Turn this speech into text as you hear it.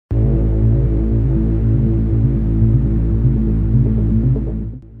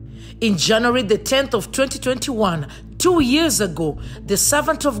In January the 10th of 2021, 2 years ago, the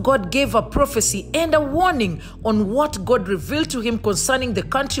servant of God gave a prophecy and a warning on what God revealed to him concerning the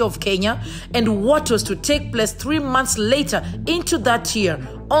country of Kenya and what was to take place 3 months later into that year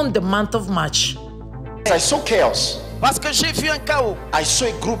on the month of March. I saw chaos. Parce que j'ai vu un chaos. I saw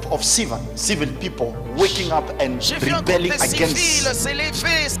a group of civil people waking up and rebelling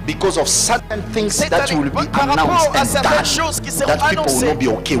against because of certain things that will be announced and done, that people will not be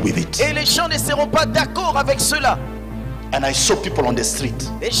okay with it. Et les gens ne seront pas d'accord avec cela. And I saw people on the street.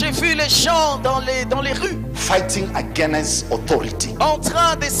 Et j'ai vu les gens dans les rues fighting against authority. En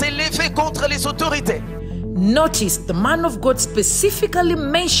train de s'élever contre les autorités. Notice the man of God specifically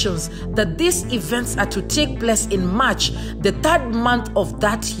mentions that these events are to take place in March, the 3rd month of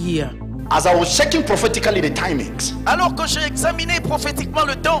that year. As I was checking prophetically the timings, alors que j'ai examiné prophétiquement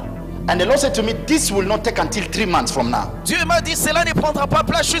le temps, and the Lord said to me, this will not take until 3 months from now. Dieu m'a dit cela ne prendra pas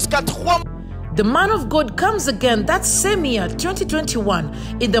place jusqu'à 3 mois. The man of God comes again that same year, 2021,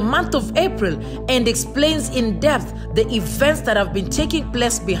 in the month of April, and explains in depth the events that have been taking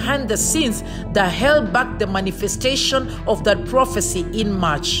place behind the scenes that held back the manifestation of that prophecy in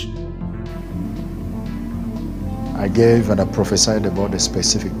March. I gave and I prophesied about a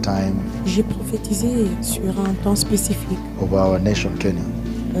specific time. J'ai prophétisé sur un temps spécifique. Of our nation, Kenya.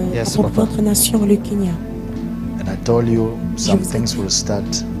 Yes, pour notre nation, le Kenya. And I told you some things will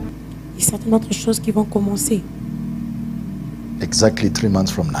start. Certaines autres choses qui vont commencer. Exactly 3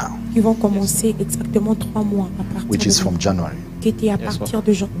 months from now. Qui vont commencer exactement 3 mois à partir. Which is from January. Qui était à partir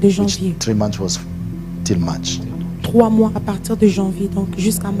de janvier. Which 3 months was till March. 3 mois à partir de janvier, donc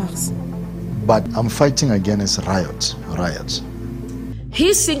jusqu'à mars. But I'm fighting against Riot.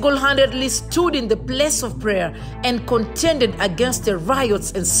 He single-handedly stood in the place of prayer and contended against the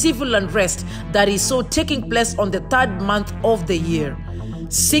riots and civil unrest that he saw taking place on the 3rd month of the year.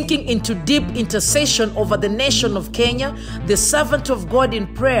 Sinking into deep intercession over the nation of Kenya, the servant of God in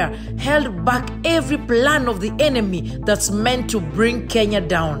prayer held back every plan of the enemy that's meant to bring Kenya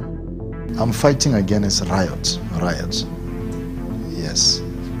down. I'm fighting against Riot. Yes.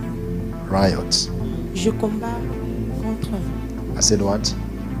 Riot. Je combats contre. I said what?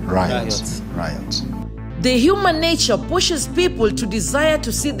 Riot. The human nature pushes people to desire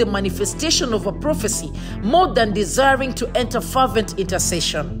to see the manifestation of a prophecy more than desiring to enter fervent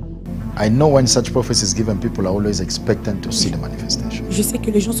intercession. I know when such prophecy is given, people are always expectant to see the manifestation. Je sais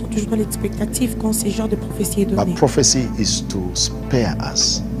que les gens sont toujours dans l'expectative quand ce genre de prophétie est donné. But prophecy is to spare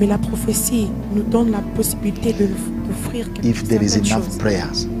us. Mais la prophétie nous donne la possibilité d'offrir if there is enough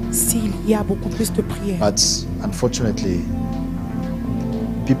prayers. S'il y a beaucoup plus de prières. But unfortunately,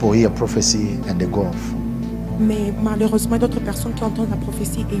 people hear prophecy and they go off. Mais malheureusement, d'autres personnes qui entendent la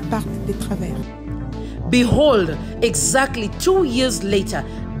prophétie et partent de travers. Behold, exactly 2 years later,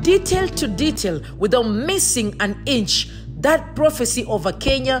 detail to detail, without missing an inch, that prophecy over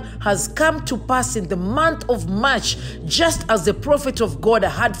Kenya has come to pass in the month of March, just as the prophet of God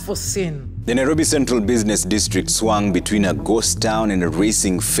had foreseen. The Nairobi Central Business District swung between a ghost town and a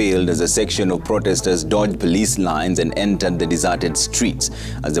racing field as a section of protesters dodged police lines and entered the deserted streets.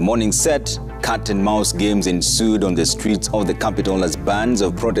 As the morning set, cat and mouse games ensued on the streets of the capital as bands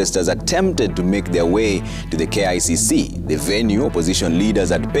of protesters attempted to make their way to the KICC, the venue opposition leaders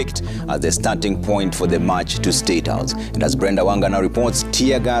had picked as the starting point for the march to State House. And as Brenda Wangana reports,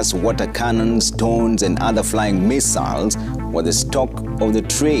 tear gas, water cannons, stones and other flying missiles were the stock of the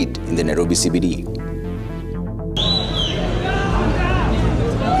trade in the Nairobi CBD.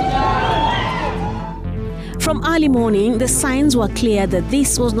 From early morning, the signs were clear that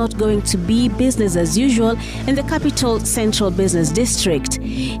this was not going to be business as usual in the capital Central Business District.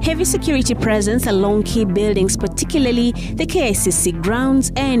 Heavy security presence along key buildings, particularly the KICC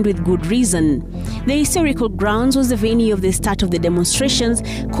grounds, and with good reason. The historical grounds was the venue of the start of the demonstrations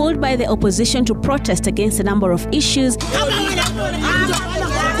called by the opposition to protest against a number of issues,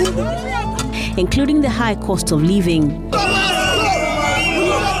 including the high cost of living.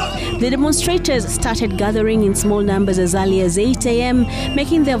 The demonstrators started gathering in small numbers as early as 8 a.m.,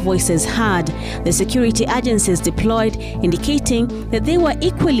 making their voices heard. The security agencies deployed, indicating that they were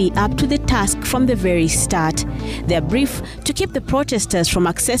equally up to the task from the very start. Their brief to keep the protesters from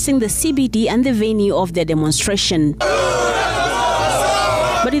accessing the CBD and the venue of their demonstration.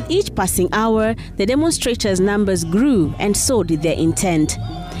 But with each passing hour, the demonstrators' numbers grew, and so did their intent.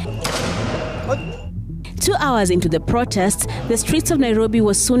 2 hours into the protests, the streets of Nairobi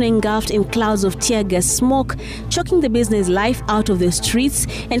were soon engulfed in clouds of tear gas smoke, choking the business life out of the streets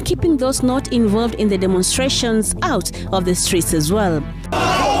and keeping those not involved in the demonstrations out of the streets as well.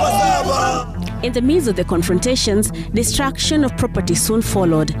 In the midst of the confrontations, destruction of property soon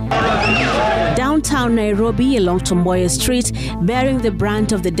followed. Downtown Nairobi along Tomboya Street, bearing the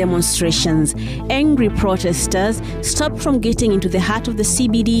brunt of the demonstrations, angry protesters, stopped from getting into the heart of the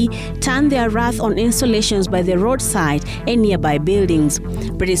CBD, turned their wrath on installations by the roadside and nearby buildings.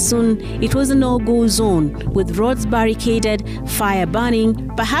 Pretty soon, it was a no-go zone, with roads barricaded, fire burning,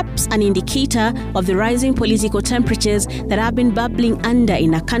 perhaps an indicator of the rising political temperatures that have been bubbling under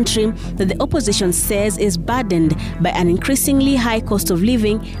in a country that the opposition says is burdened by an increasingly high cost of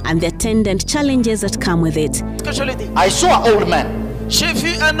living and the attendant challenges that come with it. I saw an old man. J'ai vu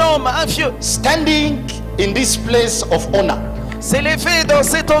un homme, un vieux, standing in this place of honor, s'élever dans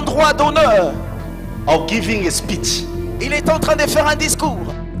cet endroit d'honneur. Of giving a speech. Il est en train de faire un discours.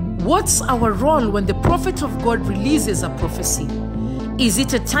 What's our role when the prophet of God releases a prophecy? Is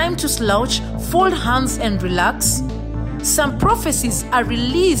it a time to slouch, fold hands and relax? Some prophecies are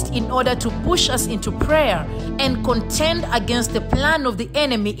released in order to push us into prayer and contend against the plan of the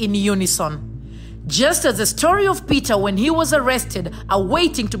enemy in unison. Just as the story of Peter when he was arrested,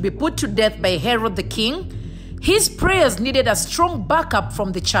 awaiting to be put to death by Herod the king, his prayers needed a strong backup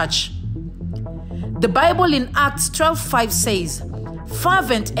from the church. The Bible in Acts 12:5 says,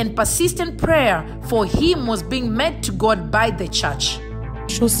 fervent and persistent prayer for him was being made to God by the church.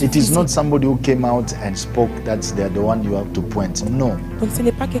 It is not somebody who came out and spoke that they're the one you have to point. No. Donc ce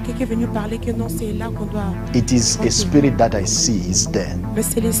n'est pas quelqu'un qui est venu parler que non, c'est là qu'on doit. It is a spirit that I see is there. Mais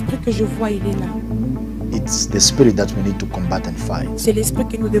c'est l'esprit que je vois, il est là. It's the spirit that we need to combat and fight. C'est l'esprit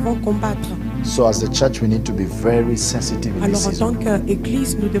que nous devons combattre. So as the church, we need to be very sensitive in this Alors en season. tant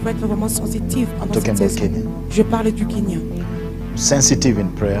qu'église, nous devons être vraiment sensitifs pendant Talking cette about saison. Kenya. Je parle du Kenya. Sensitive in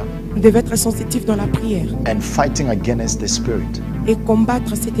prayer Nous devons être sensitifs dans la prière and fighting against the spirit et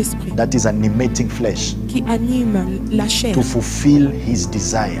combattre cet esprit that is animating flesh qui anime la chair to fulfill his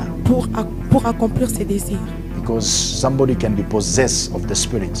desire. pour accomplir ses désirs. Because somebody can be possessed of the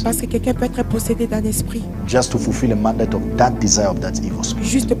spirit Parce que quelqu'un peut être possédé d'un esprit just to fulfill a mandate of that desire of that evil spirit.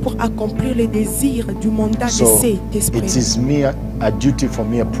 juste pour accomplir les désirs du mandat de So cet esprit. it is a duty for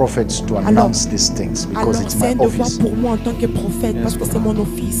me, a prophet, to announce these things because Alors it's c'est my un devoir office. pour moi en tant que prophète parce que c'est mon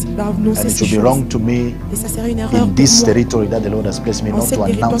office d'annoncer And it ces would be choses. wrong to me Et ça serait une erreur in pour this moi territory that the Lord has placed me en not cet to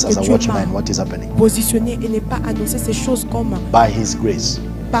territoire announce as que a Dieu watchman m'a what is happening positionné et ne pas annoncer ces choses comme by his grace.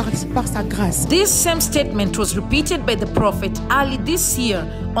 par sa grâce. This same statement was repeated by the prophet early this year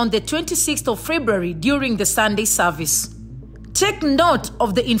on the 26th of February during the Sunday service. Take note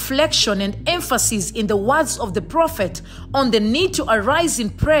of the inflection and emphasis in the words of the prophet on the need to arise in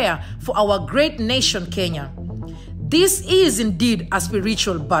prayer for our great nation, Kenya. This is indeed a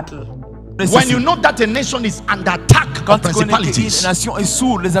spiritual battle. When you know that a nation is under attack Quand of tu connais qu'une principalities, nation est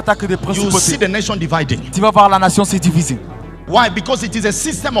sous les attaques des you see principautés, the nation dividing. tu vas voir la nation se diviser. Why? Because it is a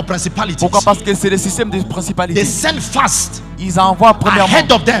system of principalities. Pourquoi? Parce que c'est le système des They principalités. send fast Ils envoient premièrement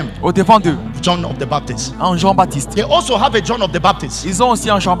ahead of them au devant d'eux John of the Baptist. un Jean-Baptiste. They also have a John of the Baptist, Ils ont aussi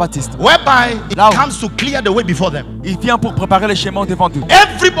un Jean-Baptiste. whereby it Là où- comes to clear the way before them. Il vient pour préparer le chemin au devant d'eux.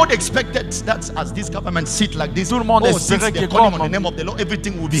 Everybody expected that as this government sit like this, Tout le monde since espérait they're que calling comme on the name of the Lord,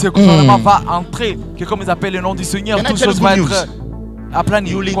 everything will be. ce gouvernement va entrer, que comme ils appellent le nom du Seigneur, Can I toutes tell you choses good vont news? être aplanies.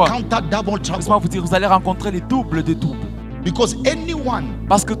 You will Quoi? encounter double Laisse-moi trouble vous dire, vous allez rencontrer les doubles de doubles. because anyone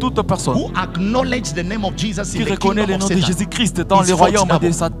Parce que toute personne who acknowledges the name of Jesus qui in the reconnaît le kingdom nom of de Satan. Jésus-Christ dans is le fought royaume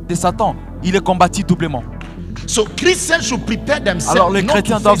double. de Satan, il est combattu doublement. So Christians should prepare themselves Alors les not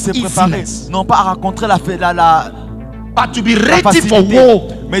chrétiens to doivent face se préparer, easiness, non pas à rencontrer la but to be ready for facilité, war,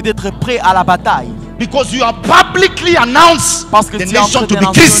 mais d'être prêt à la bataille. because you have publicly announced Parce que the tu es en nation train to de be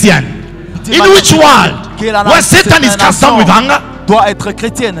mentionner- Christian. Tu In vas which mentionner world? que la Where nation- Satan is cette cast down with nation hunger? doit être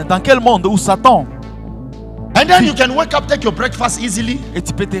chrétienne. Dans quel monde où Satan, And then you can wake up, take your breakfast easily. et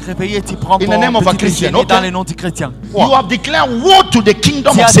tu peux te réveiller et tu prends In ton the name of a petit Christian, déjeuner okay. dans le nom du chrétien. You have declared war to the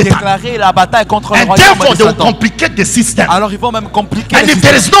kingdom Tu of as Satan. déclaré la bataille contre le And royaume therefore de they will Satan. complicate the system. Alors ils vont même compliquer And le if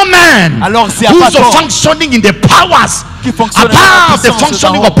there système. is no man Alors s'il y a who's pas d'homme functioning in the powers qui fonctionne dans la above the puissance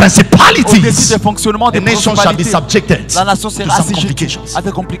functioning d'en of haut, au-dessus principalities, des fonctionnements the des nation shall be principalités, subjected la nation to sera some assujettie complications. à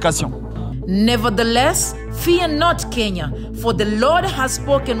des complications. Nevertheless, fear not, Kenya, for the Lord has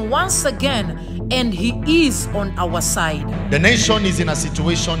spoken once again, and he is on our side. The nation is in a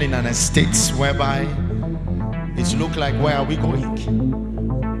situation, in an state whereby it looks like, where are we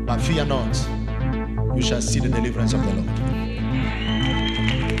going? But fear not, you shall see the deliverance of the Lord.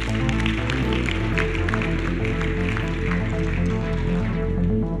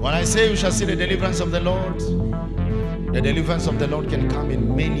 When I say you shall see the deliverance of the Lord can come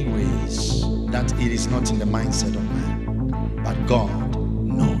in many ways that it is not in the mindset of man. But God